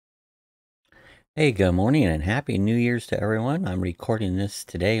Hey, good morning and happy New Year's to everyone. I'm recording this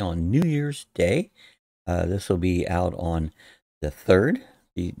today on New Year's Day. This will be out on the 3rd,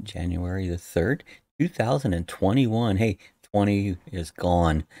 January the 3rd, 2021. Hey, 20 is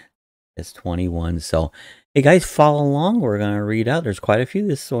gone. It's 21. So, hey guys, follow along. We're going to read out. There's quite a few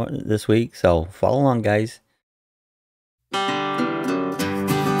this week, so follow along, guys.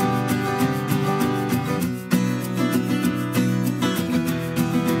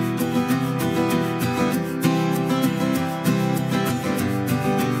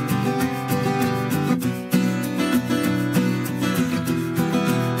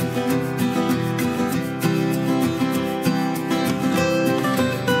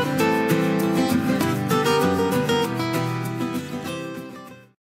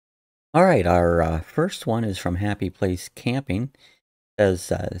 All right, our first one is from Happy Place Camping.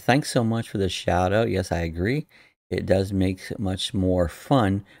 Says, thanks so much for the shout out. Yes, I agree. It does make it much more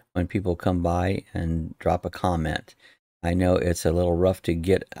fun when people come by and drop a comment. I know it's a little rough to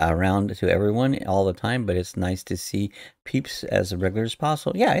get around to everyone all the time, but it's nice to see peeps as regular as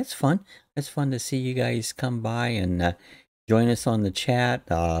possible. Yeah, it's fun. It's fun to see you guys come by and join us on the chat.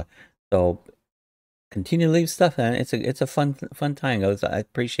 So continue to leave stuff, and it's a fun time, guys. I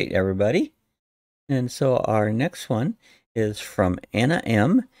appreciate everybody. And so our next one is from Anna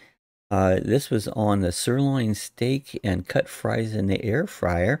M. This was on the sirloin steak and cut fries in the air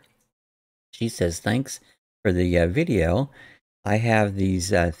fryer. She says, thanks for the video. I have these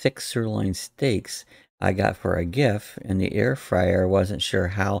thick sirloin steaks I got for a gift in the air fryer. Wasn't sure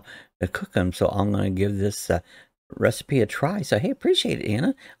how to cook them, so I'm going to give this recipe a try. So, hey, appreciate it,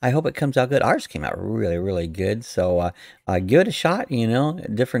 Anna. I hope it comes out good. Ours came out really, really good. So, give it a shot. You know,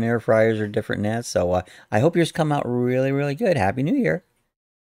 different air fryers are different nets. So, I hope yours come out really, really good. Happy New Year.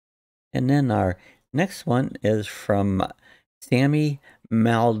 And then our next one is from Sammy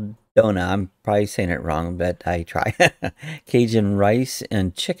Maldona. I'm probably saying it wrong, but I try. Cajun rice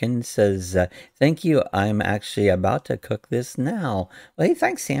and chicken says, thank you. I'm actually about to cook this now. Well, hey,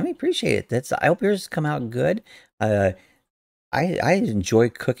 thanks, Sammy. Appreciate it. I hope yours come out good. I enjoy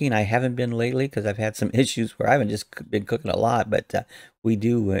cooking. I haven't been lately because I've had some issues where I haven't just been cooking a lot, but we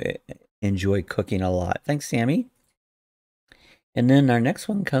do enjoy cooking a lot. Thanks, Sammy. And then our next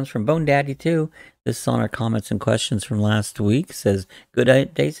one comes from Bone Daddy too. This is on our comments and questions from last week. Says,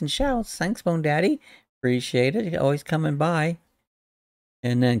 good days and shouts. Thanks, Bone Daddy. Appreciate it. Always coming by.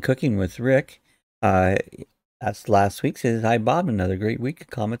 And then Cooking with Rick. That's last week. Says, hi, Bob. Another great week of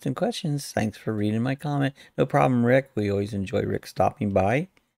comments and questions. Thanks for reading my comment. No problem, Rick. We always enjoy Rick stopping by.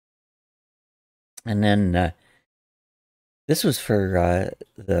 And then this was for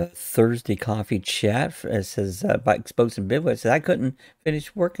the Thursday coffee chat. It says, by Exposing Bivouac. It says, I couldn't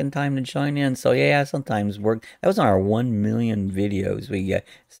finish work in time to join in. So, yeah, sometimes work. That was on our 1 million videos we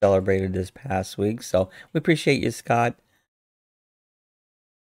celebrated this past week. So, we appreciate you, Scott.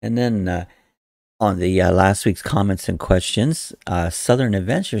 And then on the last week's comments and questions, Southern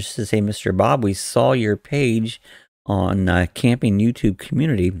Adventures says, hey, Mr. Bob, we saw your page on Camping YouTube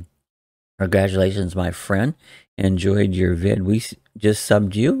Community. Congratulations, my friend. Enjoyed your vid. We just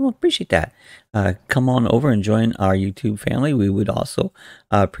subbed you. Well, appreciate that. Come on over and join our YouTube family. We would also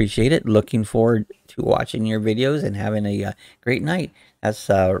appreciate it. Looking forward to watching your videos and having a great night. That's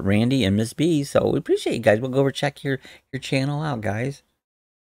Randy and Miss B. So we appreciate you guys. We'll go over check your channel out, guys.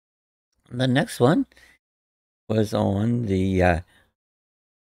 The next one was on the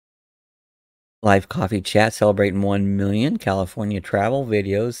live coffee chat celebrating 1 million California travel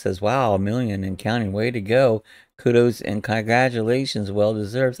videos. Says, wow, 1 million and counting. Way to go. Kudos and congratulations. Well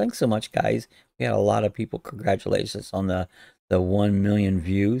deserved. Thanks so much, guys. We had a lot of people. Congratulations on the 1 million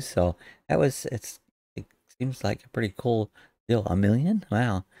views. So it seems like a pretty cool deal. 1 million?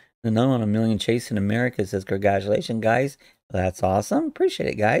 Wow. Another one, 1 million Chasing America says, congratulations, guys. That's awesome. Appreciate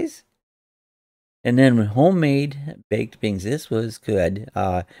it, guys. And then homemade baked beans. This was good.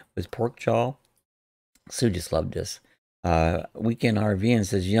 Was pork jaw. Sue just loved this. Weekend RV and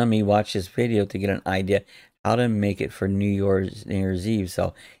says, yummy. Watch this video to get an idea how to make it for New Year's Eve.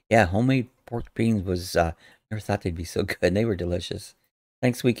 So, yeah, homemade pork beans was, never thought they'd be so good. They were delicious.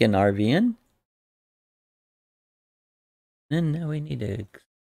 Thanks, Weekend RVN. And now we need to.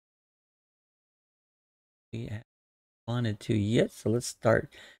 We haven't wanted to yet, so let's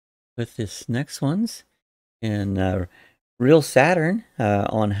start with this next one's. And Real Saturn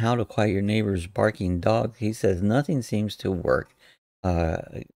on how to quiet your neighbor's barking dog. He says, nothing seems to work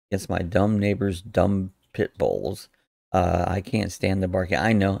against my dumb neighbor's dumb pit bulls. I can't stand the barking.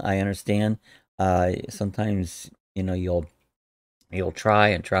 I know, I understand. Sometimes, you know, you'll try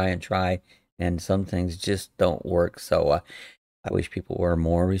and try and try, and some things just don't work. So I wish people were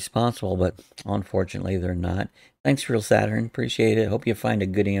more responsible, but unfortunately they're not. Thanks, Real Saturn. Appreciate it. Hope you find a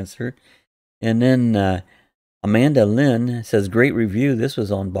good answer. And then Amanda Lynn says, great review. This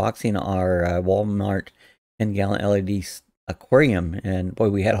was unboxing our Walmart 10-gallon LED aquarium. And boy,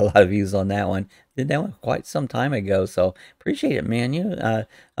 we had a lot of views on that one. Did that one quite some time ago. So appreciate it, man.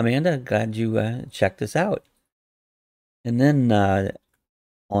 Amanda, glad you checked this out. And then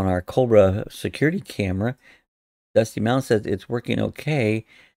on our Cobra security camera, Dusty Mountain says it's working okay.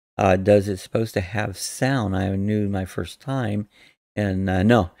 Does it supposed to have sound? I knew my first time. And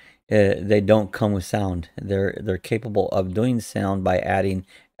no. They don't come with sound. They're capable of doing sound by adding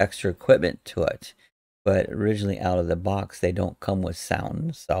extra equipment to it, but originally out of the box they don't come with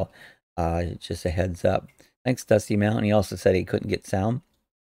sound. So just a heads up. Thanks, Dusty Mountain. He also said he couldn't get sound.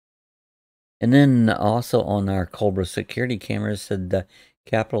 And then also on our Cobra security cameras, said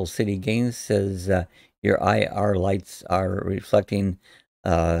Capital City Games says your IR lights are reflecting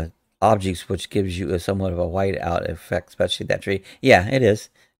objects, which gives you a somewhat of a whiteout effect, especially that tree. Yeah, it is.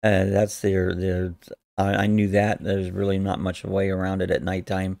 That's their. I knew that. There's really not much way around it at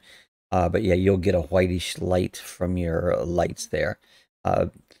nighttime. But yeah, you'll get a whitish light from your lights there.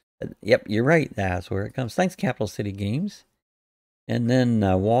 Yep, you're right. That's where it comes. Thanks, Capital City Games. And then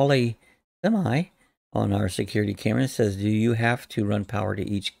Wally Semi on our security camera says, do you have to run power to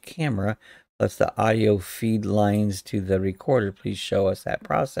each camera? Plus the audio feed lines to the recorder. Please show us that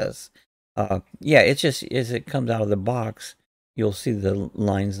process. Yeah, it's just as it comes out of the box, you'll see the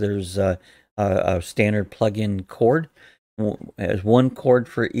lines. There's a standard plug-in cord. There's one cord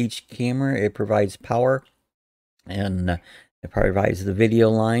for each camera. It provides power, and it provides the video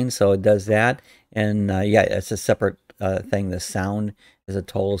line, so it does that. And yeah, it's a separate thing. The sound is a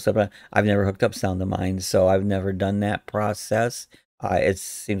total separate. I've never hooked up sound to mine, so I've never done that process. It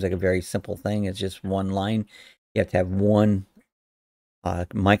seems like a very simple thing. It's just one line. You have to have one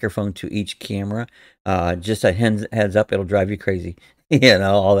microphone to each camera. Just a heads up, it'll drive you crazy.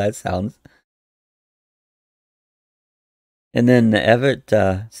 All that sounds. And then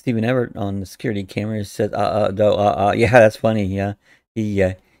Stephen Everett on the security camera said, yeah, that's funny. Yeah,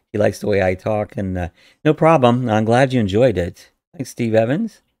 he likes the way I talk, and no problem. I'm glad you enjoyed it. Thanks, Steve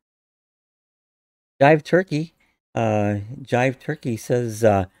Evans. Jive Turkey says,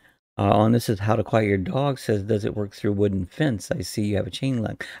 on This Is How to Quiet Your Dog, says, does it work through wooden fence? I see you have a chain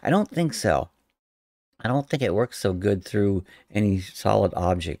link. I don't think so. I don't think it works so good through any solid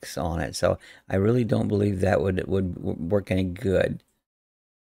objects on it. So I really don't believe that would work any good.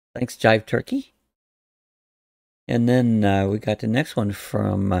 Thanks, Jive Turkey. And then we got the next one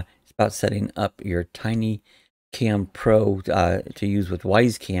from, it's about setting up your Tiny Cam Pro to use with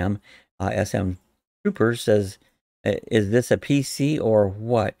Wisecam. SM Trooper says, is this a PC or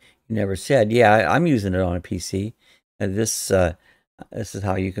what? You never said. Yeah, I'm using it on a PC. This is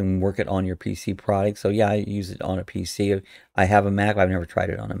how you can work it on your PC product. So yeah, I use it on a PC. I have a Mac, but I've never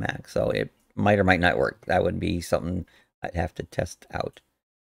tried it on a Mac. So it might or might not work. That would be something I'd have to test out.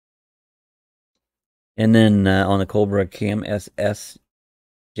 And then on the Cobra Cam SS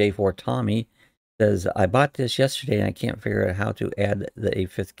J4 Tommy says, I bought this yesterday and I can't figure out how to add a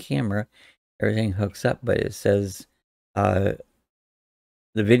fifth camera. Everything hooks up, but it says the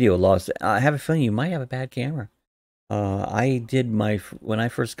video lost. I have a feeling you might have a bad camera. I did when I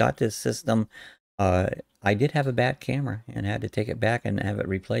first got this system, I did have a bad camera and had to take it back and have it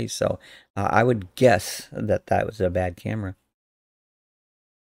replaced. So I would guess that was a bad camera.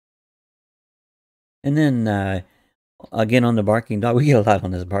 And then again on the barking dog, we get a lot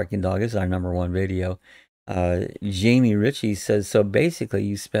on this barking dog. This is our #1 video. Jamie Ritchie says, so basically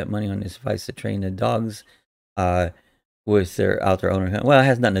you spent money on this device to train the dogs with their owner. Well, it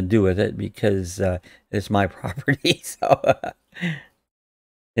has nothing to do with it because it's my property. So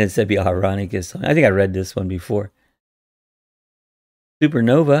it's to be ironic. I think I read this one before.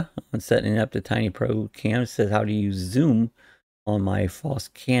 Supernova on setting up the Tiny Pro Cam says, how do you zoom on my false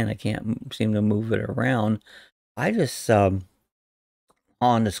can? I can't seem to move it around. I just on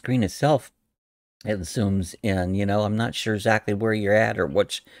the screen itself, it zooms in. I'm not sure exactly where you're at or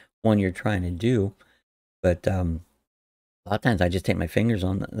which one you're trying to do, but a lot of times I just take my fingers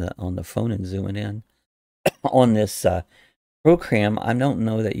on the phone and zoom it in. On this program, I don't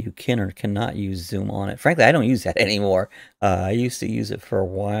know that you can or cannot use zoom on it. Frankly, I don't use that anymore. I used to use it for a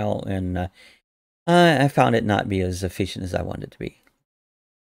while, and I found it not be as efficient as I wanted it to be.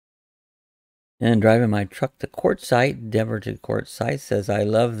 And driving my truck to Quartzsite, Denver to Quartzsite, says, I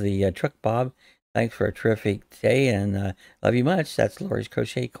love the truck, Bob. Thanks for a terrific day, and love you much. That's Lori's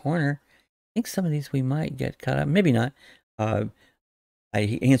Crochet Corner. I think some of these we might get caught up. Maybe not.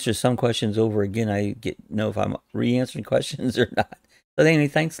 I answer some questions over again. I know if I'm re-answering questions or not. But anyway,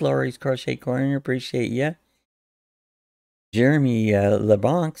 thanks, Laurie's Crochet Corner. Appreciate you. Jeremy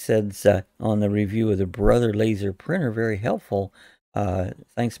LeBlanc says on the review of the Brother Laser printer, very helpful.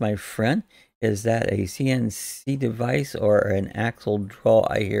 Thanks, my friend. Is that a CNC device or an axle draw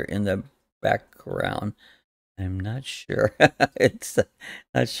I hear in the background? I'm not sure. It's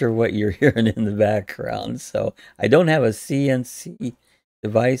not sure what you're hearing in the background. So I don't have a CNC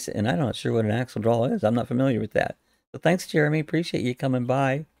device, and I'm not sure what an axle draw is. I'm not familiar with that. So thanks, Jeremy. Appreciate you coming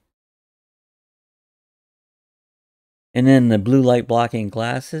by. And then the blue light blocking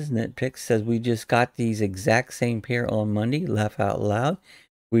glasses, Nitpick says we just got these exact same pair on Monday. Laugh out loud.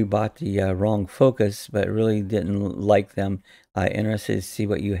 We bought the wrong focus, but really didn't like them. Interested to see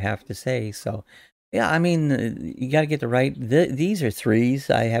what you have to say. So, yeah, I mean, you got to get the right. These are threes.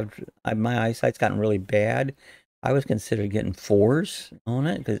 My eyesight's gotten really bad. I was considering getting fours on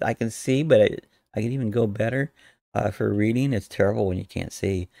it because I can see, but I can even go better for reading. It's terrible when you can't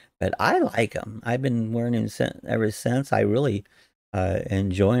see, but I like them. I've been wearing them ever since. I really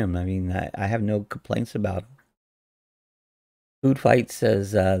enjoy them. I mean, I have no complaints about them. Food Fight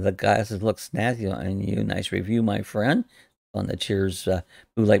says the glasses look snazzy on you. Nice review, my friend, on the Cheers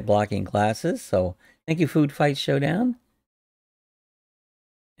blue light blocking glasses. So thank you, Food Fight Showdown.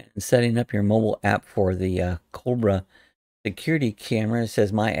 And setting up your mobile app for the Cobra security camera. It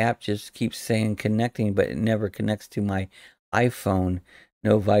says my app just keeps saying connecting, but it never connects to my iPhone.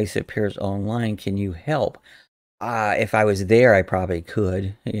 No Vice appears online. Can you help? If I was there, I probably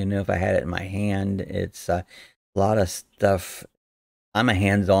could. You know, if I had it in my hand, it's a lot of stuff. I'm a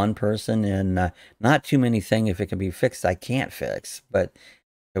hands-on person, and not too many things. If it can be fixed, I can't fix. But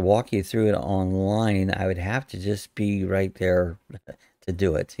to walk you through it online, I would have to just be right there to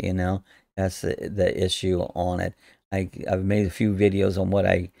do it. You know, that's the issue on it. I've made a few videos on what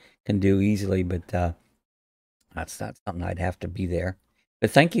I can do easily, but that's not something I'd have to be there.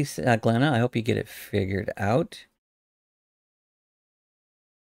 But thank you, Glenna. I hope you get it figured out.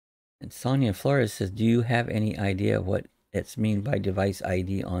 And Sonia Flores says, do you have any idea what it's mean by device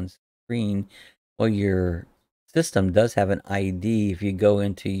ID on screen? Well, your system does have an ID. If you go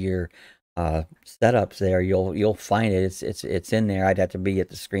into your setups there, you'll find it. It's in there. I'd have to be at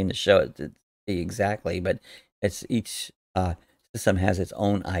the screen to show it to see exactly, but it's each system has its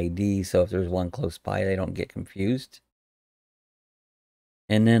own ID. So if there's one close by, they don't get confused.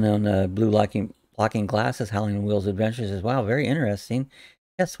 And then on the blue blocking glasses, Howling Wheels Adventures as well. Very interesting.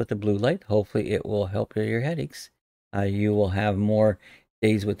 Yes, with the blue light, hopefully it will help your headaches. You will have more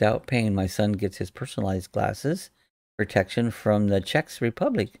days without pain. My son gets his personalized glasses protection from the Czech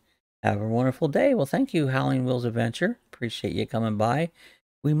Republic. Have a wonderful day. Well, thank you, Howling Wheels Adventure. Appreciate you coming by.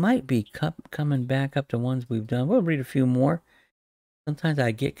 We might be coming back up to ones we've done. We'll read a few more. Sometimes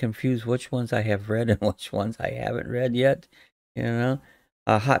I get confused which ones I have read and which ones I haven't read yet. You know,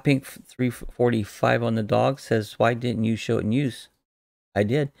 Hot Pink 345 on the Dawg says, "Why didn't you show it in use?" I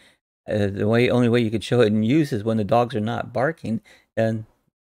did. The only way you could show it in use is when the dogs are not barking, and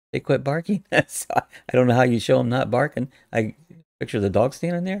they quit barking. So I don't know how you show them not barking. I picture the dog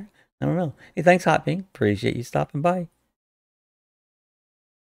standing there. I don't know. Hey, thanks, Hot Pink. Appreciate you stopping by.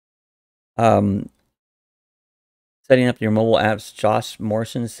 Setting up your mobile apps. Josh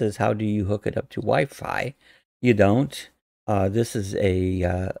Morrison says, how do you hook it up to Wi-Fi? You don't. This is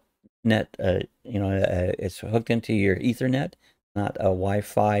a net, it's hooked into your Ethernet, not a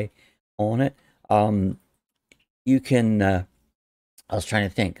Wi-Fi on it. You can, I was trying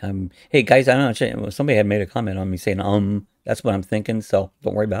to think. Hey guys, I don't know, somebody had made a comment on me saying, that's what I'm thinking, so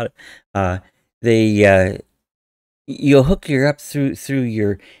don't worry about it. You'll hook your up through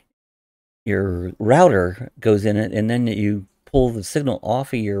your router goes in it, and then you pull the signal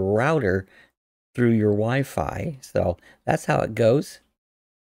off of your router through your Wi-Fi. So that's how it goes.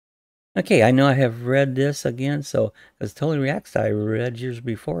 Okay, I know I have read this again, so because Totally Reacts, I read years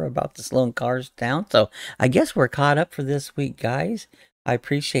before about the slowing cars down. So I guess we're caught up for this week, guys. I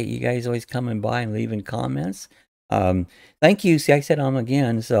appreciate you guys always coming by and leaving comments. Thank you. See, I said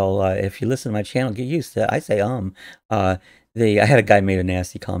again, so if you listen to my channel, get used to it. I say I had a guy made a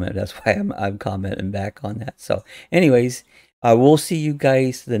nasty comment. That's why I'm commenting back on that. So anyways, we'll see you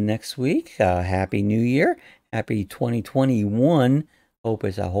guys the next week. Happy New Year. Happy 2021. Hope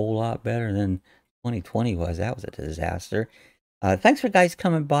it's a whole lot better than 2020 was. That was a disaster. Thanks for guys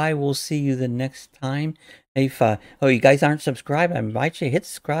coming by. We'll see you the next time. If you guys aren't subscribed, I invite you to hit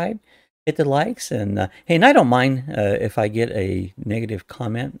subscribe, hit the likes, and hey, and I don't mind if I get a negative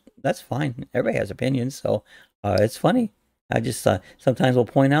comment. That's fine. Everybody has opinions, so it's funny. I just sometimes will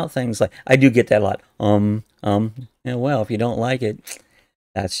point out things like I do get that a lot. Well, if you don't like it,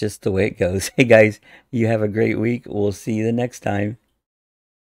 That's just the way it goes. Hey guys, you have a great week. We'll see you the next time.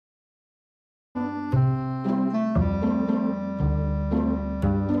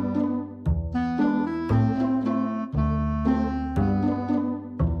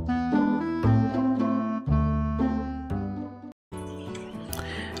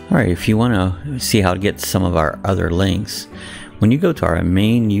 Alright, if you want to see how to get some of our other links, when you go to our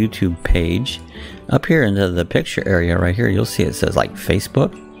main YouTube page, up here into the picture area right here, you'll see it says like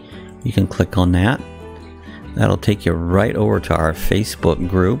Facebook. You can click on that. That'll take you right over to our Facebook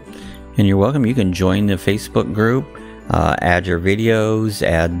group. And you're welcome. You can join the Facebook group, add your videos,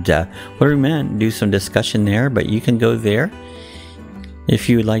 add whatever you meant, do some discussion there, but you can go there. If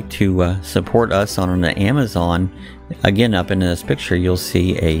you would like to support us on the Amazon, again, up in this picture, you'll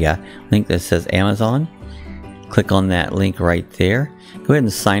see a link that says Amazon. Click on that link right there. Go ahead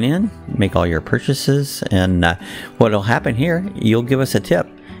and sign in, make all your purchases, and what will happen here, you'll give us a tip.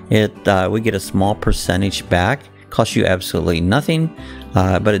 We get a small percentage back. Costs you absolutely nothing,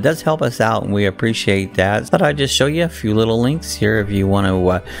 but it does help us out, and we appreciate that. Thought I'd just show you a few little links here if you want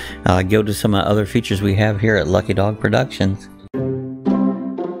to go to some other features we have here at Lucky Dog Productions.